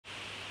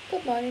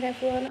Good morning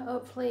everyone,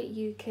 hopefully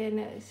you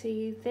can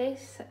see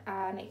this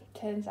and it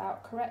turns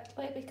out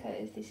correctly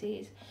because this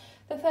is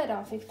the third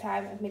or fifth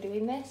time of me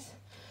doing this.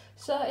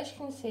 So as you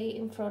can see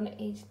in front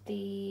is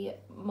the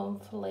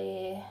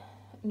monthly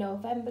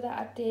November that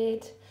I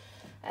did,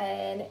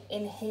 and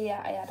in here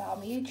I had all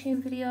my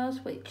YouTube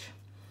videos which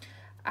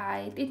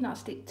I did not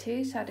stick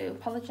to, so I do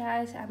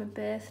apologise. I have my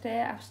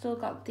birthday, I've still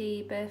got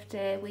the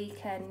birthday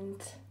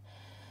weekend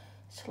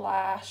 /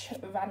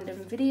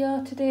 random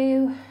video to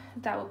do.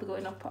 That will be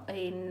going up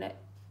in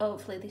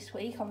hopefully this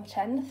week on the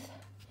 10th.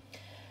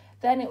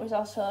 Then it was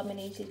also my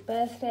niece's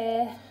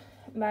birthday.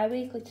 My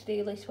weekly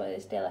to-do list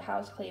was daily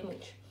house clean,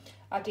 which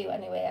I do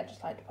anyway, I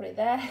just like to put it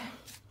there.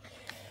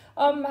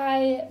 On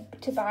my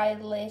to buy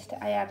list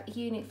I had a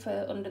unit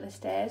for under the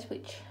stairs,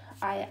 which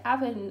I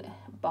haven't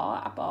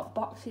bought, I bought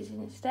boxes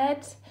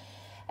instead.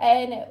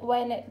 And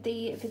when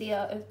the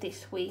video of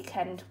this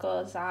weekend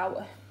goes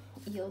out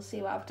you'll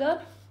see what I've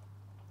done.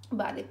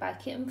 But I did buy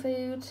kitten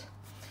food.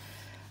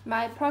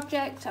 My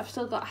project, I've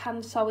still got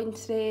hand sewing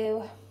to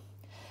do.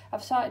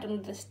 I've sorted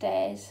under the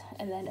stairs,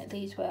 and then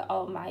these were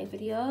all my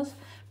videos.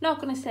 Not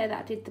going to say that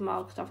I did them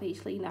all because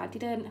obviously no I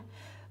didn't,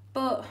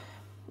 but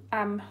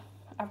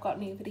I've got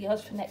new videos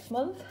for next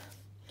month,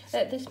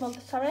 this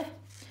month sorry,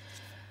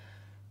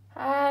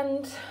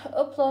 and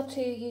upload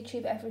to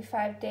YouTube every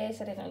 5 days.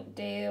 I didn't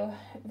do.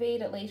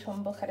 Read at least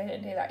one book, I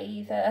didn't do that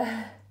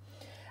either.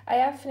 I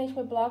have finished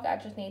my blog, I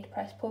just need to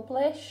press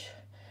publish.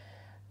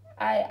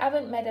 I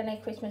haven't made any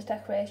Christmas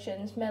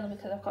decorations, mainly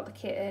because I've got the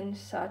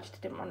kittens, so I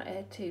just didn't want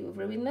her to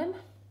ruin them.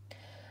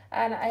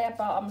 And I have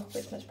bought all my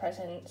Christmas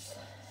presents,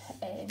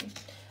 and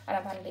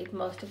I've handed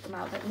most of them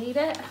out that need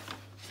it.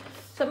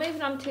 So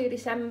moving on to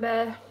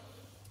December.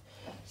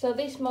 So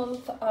this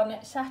month,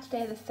 on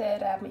Saturday the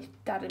 3rd, I had my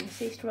dad and my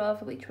sister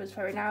over, which was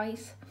very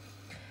nice.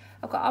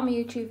 I've got all my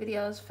YouTube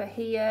videos for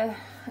here,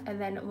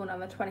 and then one on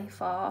the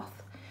 24th,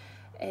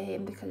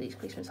 because it's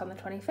Christmas on the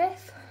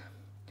 25th.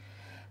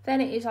 Then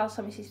it is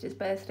also my sister's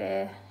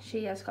birthday.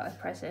 She has got a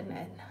present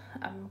and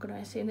I'm going to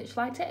assume that she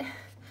liked it.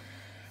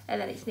 And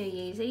then it's New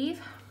Year's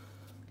Eve.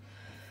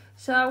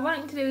 So I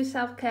wanted to do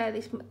self-care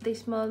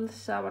this month.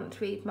 So I want to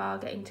read more,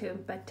 get into a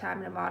bedtime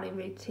and a morning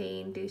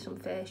routine, do some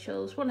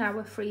facials, 1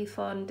 hour free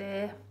phone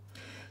day.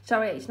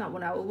 Sorry, it's not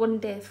 1 hour, 1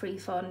 day free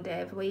phone day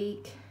of a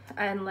week,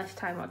 and less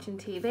time watching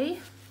TV.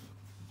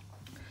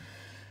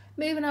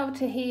 Moving over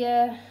to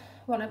here,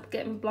 want to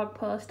get my blog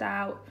post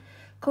out,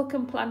 cook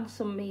and plan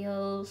some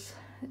meals.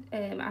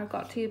 I've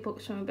got 2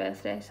 books for my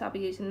birthday, so I'll be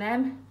using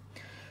them.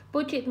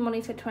 Budget the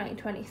money for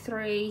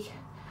 2023,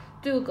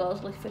 do a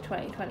goals list for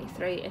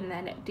 2023, and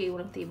then do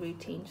one of the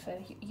routines for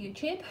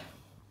YouTube.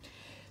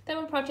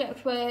 Then my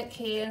project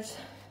work is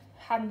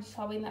hand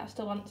sewing that I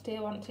still want to do. I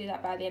want to do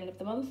that by the end of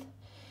the month.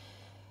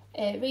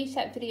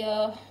 Reset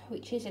video,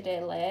 which is a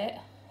day late,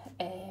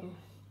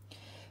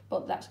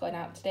 but that's going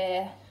out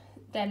today.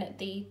 Then at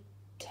the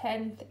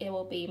 10th it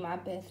will be my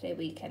birthday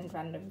weekend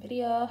random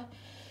video.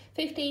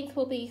 15th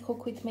will be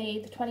cook with me,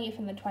 the 20th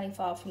and the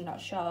 24th I'm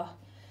not sure,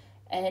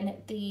 and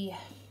the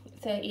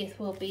 30th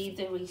will be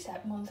the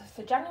reset month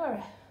for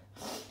January.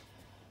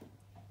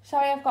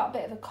 Sorry I've got a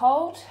bit of a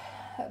cold,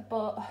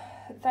 but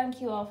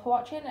thank you all for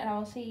watching and I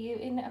will see you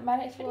in my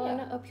next video.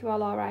 I hope you're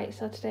all alright.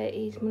 So today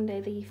is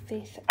Monday the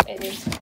 5th, it is